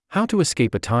How to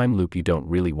escape a time loop you don't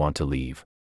really want to leave.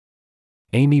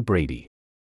 Amy Brady.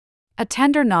 A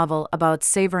tender novel about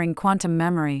savoring quantum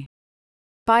memory.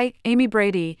 By Amy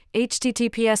Brady,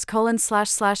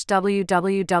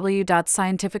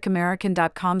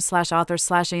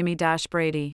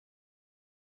 https://www.scientificamerican.com/author/Amy-Brady.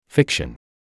 Fiction.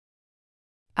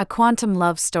 A quantum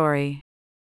love story.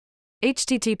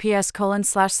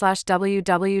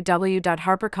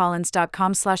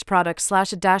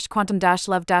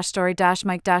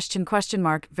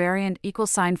 https://www.harpercollins.com/product/a-quantum-love-story-mike-chin ? Variant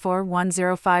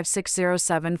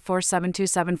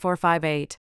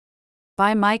 =410560747274558.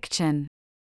 By Mike Chin.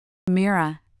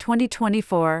 Mira,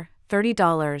 2024,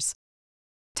 $30.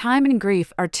 Time and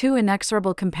grief are two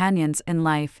inexorable companions in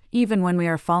life, even when we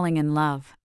are falling in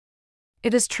love.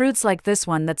 It is truths like this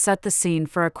one that set the scene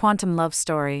for a quantum love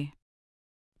story.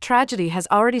 Tragedy has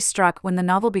already struck when the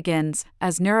novel begins,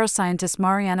 as neuroscientist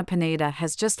Mariana Pineda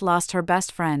has just lost her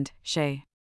best friend, Shay.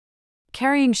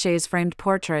 Carrying Shay's framed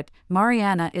portrait,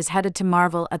 Mariana is headed to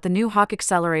Marvel at the New Hawk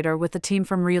Accelerator with the team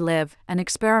from Relive, an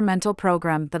experimental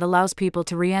program that allows people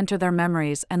to re-enter their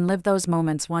memories and live those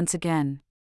moments once again.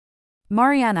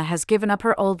 Mariana has given up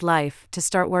her old life to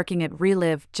start working at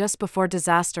Relive just before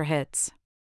disaster hits.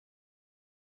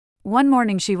 One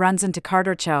morning she runs into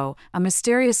Carter Cho, a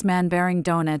mysterious man bearing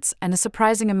donuts and a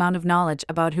surprising amount of knowledge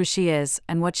about who she is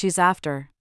and what she's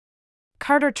after.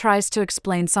 Carter tries to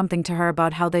explain something to her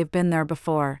about how they've been there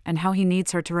before and how he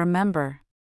needs her to remember.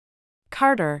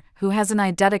 Carter, who has an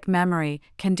eidetic memory,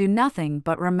 can do nothing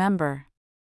but remember.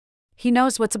 He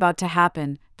knows what's about to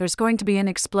happen. There's going to be an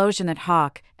explosion at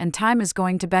Hawk, and time is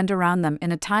going to bend around them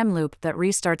in a time loop that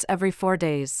restarts every 4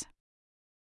 days.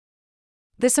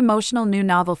 This emotional new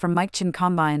novel from Mike Chin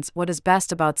combines what is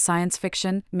best about science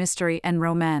fiction, mystery, and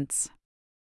romance.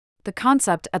 The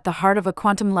concept at the heart of a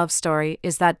quantum love story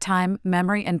is that time,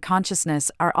 memory, and consciousness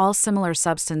are all similar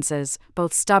substances,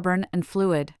 both stubborn and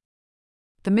fluid.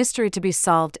 The mystery to be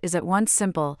solved is at once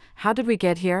simple, how did we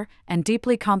get here, and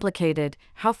deeply complicated,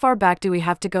 how far back do we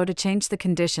have to go to change the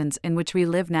conditions in which we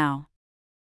live now?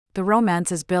 The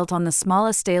romance is built on the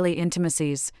smallest daily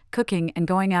intimacies, cooking and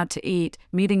going out to eat,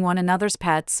 meeting one another's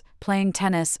pets, playing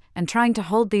tennis, and trying to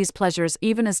hold these pleasures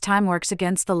even as time works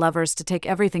against the lovers to take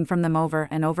everything from them over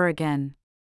and over again.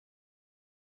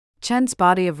 Chen's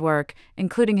body of work,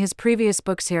 including his previous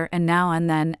books Here and Now and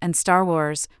Then and Star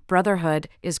Wars, Brotherhood,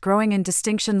 is growing in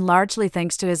distinction largely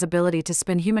thanks to his ability to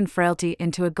spin human frailty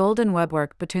into a golden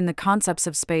webwork between the concepts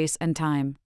of space and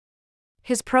time.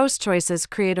 His prose choices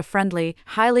create a friendly,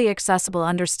 highly accessible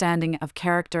understanding of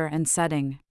character and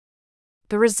setting.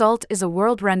 The result is a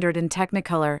world rendered in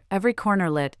Technicolor, every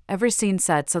corner lit, every scene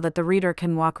set so that the reader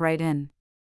can walk right in.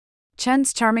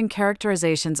 Chen's charming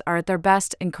characterizations are at their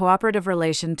best in cooperative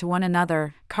relation to one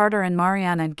another. Carter and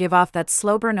Mariana give off that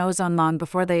slow burn ozone long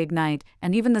before they ignite,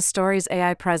 and even the story's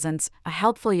AI presence, a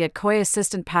helpful yet coy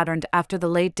assistant patterned after the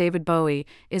late David Bowie,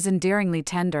 is endearingly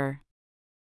tender.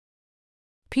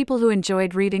 People who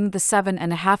enjoyed reading The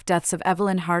 7.5 Deaths of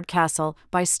Evelyn Hardcastle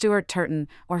by Stuart Turton,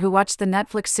 or who watched the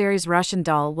Netflix series Russian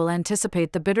Doll will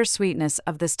anticipate the bittersweetness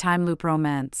of this time loop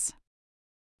romance.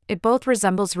 It both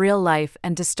resembles real life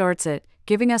and distorts it,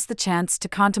 giving us the chance to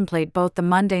contemplate both the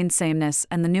mundane sameness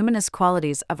and the numinous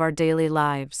qualities of our daily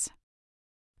lives.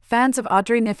 Fans of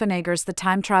Audrey Niffenegger's The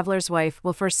Time Traveler's Wife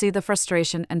will foresee the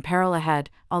frustration and peril ahead.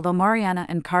 Although Mariana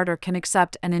and Carter can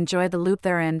accept and enjoy the loop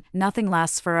they're in, nothing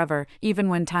lasts forever, even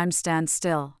when time stands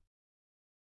still.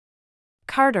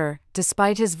 Carter,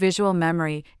 despite his visual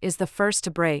memory, is the first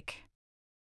to break.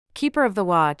 Keeper of the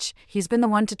watch, he's been the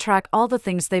one to track all the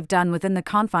things they've done within the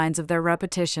confines of their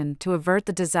repetition to avert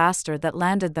the disaster that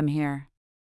landed them here.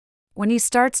 When he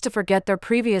starts to forget their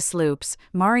previous loops,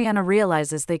 Mariana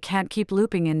realizes they can't keep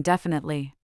looping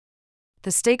indefinitely.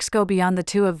 The stakes go beyond the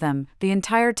two of them. The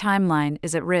entire timeline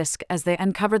is at risk as they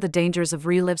uncover the dangers of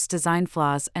Relive's design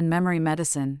flaws and memory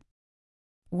medicine.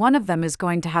 One of them is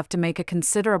going to have to make a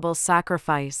considerable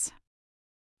sacrifice.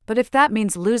 But if that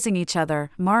means losing each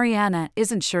other, Mariana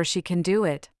isn't sure she can do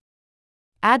it.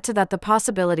 Add to that the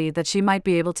possibility that she might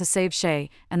be able to save Shay,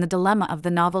 and the dilemma of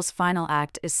the novel's final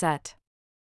act is set.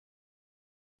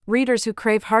 Readers who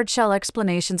crave hard-shell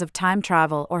explanations of time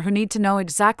travel or who need to know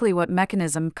exactly what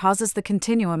mechanism causes the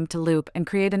continuum to loop and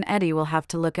create an eddy will have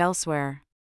to look elsewhere.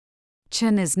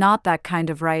 Chin is not that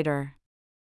kind of writer.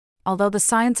 Although the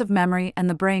science of memory and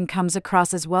the brain comes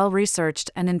across as well-researched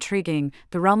and intriguing,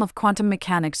 the realm of quantum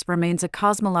mechanics remains a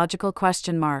cosmological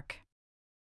question mark.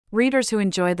 Readers who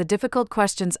enjoy the difficult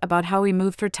questions about how we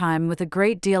move through time with a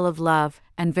great deal of love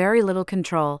and very little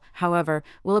control, however,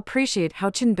 will appreciate how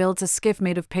Chin builds a skiff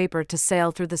made of paper to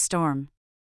sail through the storm.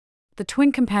 The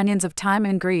twin companions of time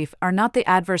and grief are not the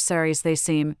adversaries they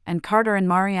seem, and Carter and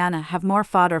Mariana have more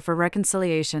fodder for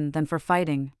reconciliation than for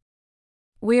fighting.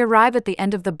 We arrive at the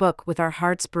end of the book with our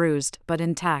hearts bruised but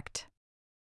intact.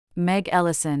 Meg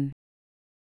Ellison.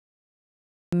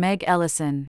 Meg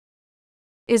Ellison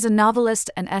is a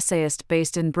novelist and essayist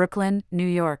based in Brooklyn, New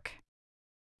York.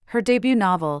 Her debut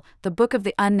novel, The Book of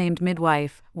the Unnamed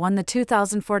Midwife, won the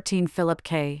 2014 Philip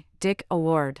K. Dick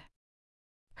Award.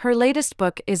 Her latest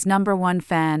book is Number One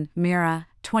Fan, Mira,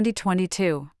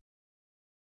 2022.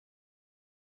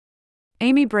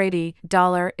 Amy Brady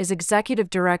Dollar is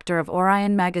executive director of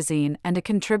Orion Magazine and a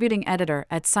contributing editor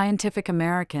at Scientific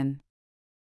American.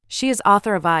 She is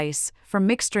author of Ice, From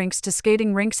Mixed Drinks to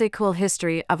Skating Rinks: A Cool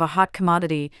History of a Hot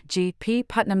Commodity, G. P.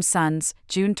 Putnam Sons,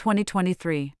 June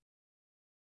 2023.